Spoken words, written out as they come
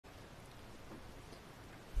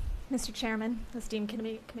Mr. Chairman, esteemed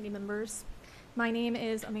committee members, my name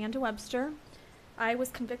is Amanda Webster. I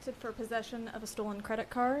was convicted for possession of a stolen credit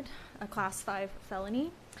card, a Class 5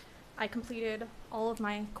 felony. I completed all of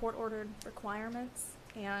my court-ordered requirements,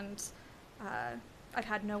 and I've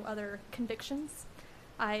had no other convictions.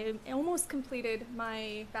 I almost completed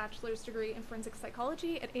my bachelor's degree in forensic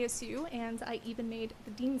psychology at ASU, and I even made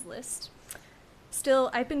the dean's list. Still,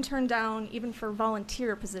 I've been turned down even for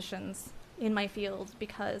volunteer positions in my field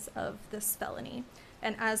because of this felony.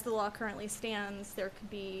 And as the law currently stands, there could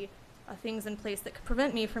be things in place that could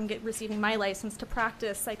prevent me from receiving my license to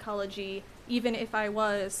practice psychology, even if I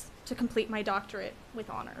was to complete my doctorate with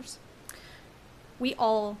honors. We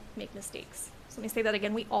all make mistakes. So let me say that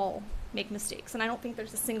again, we all make mistakes. And I don't think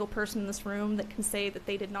there's a single person in this room that can say that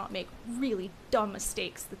they did not make really dumb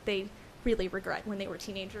mistakes that they really regret when they were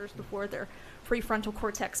teenagers before their prefrontal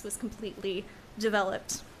cortex was completely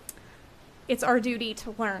developed. It's our duty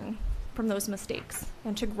to learn from those mistakes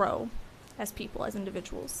and to grow as people, as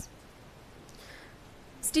individuals.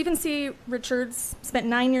 Stephen C. Richards spent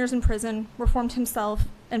 9 years in prison, reformed himself,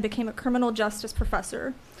 and became a criminal justice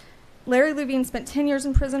professor. Larry Levine spent 10 years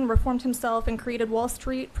in prison, reformed himself, and created Wall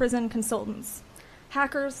Street prison consultants.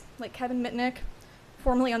 Hackers like Kevin Mitnick,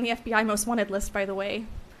 formerly on the FBI most wanted list, by the way,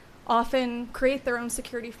 often create their own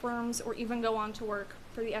security firms or even go on to work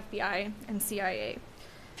for the FBI and CIA.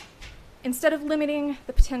 Instead of limiting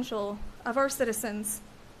the potential of our citizens,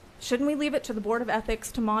 shouldn't we leave it to the Board of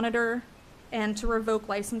Ethics to monitor and to revoke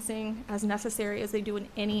licensing as necessary as they do in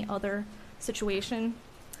any other situation?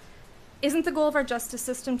 Isn't the goal of our justice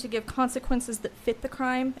system to give consequences that fit the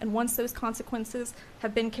crime, and once those consequences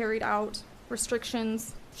have been carried out,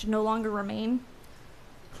 restrictions should no longer remain?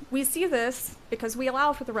 We see this because we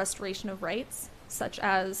allow for the restoration of rights, such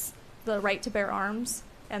as the right to bear arms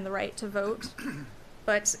and the right to vote.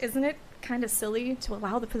 But isn't it kind of silly to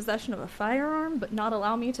allow the possession of a firearm but not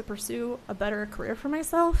allow me to pursue a better career for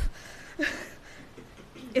myself?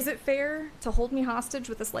 Is it fair to hold me hostage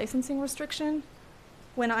with this licensing restriction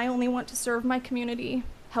when I only want to serve my community,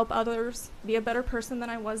 help others, be a better person than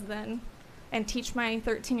I was then, and teach my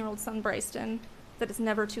 13-year-old son Bryson that it's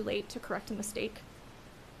never too late to correct a mistake?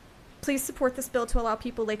 Please support this bill to allow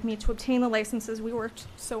people like me to obtain the licenses we worked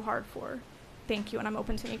so hard for. Thank you, and I'm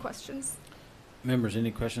open to any questions. Members, any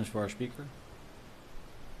questions for our speaker?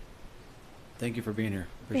 Thank you for being here.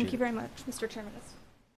 Appreciate Thank you it. very much, Mr. Chairman.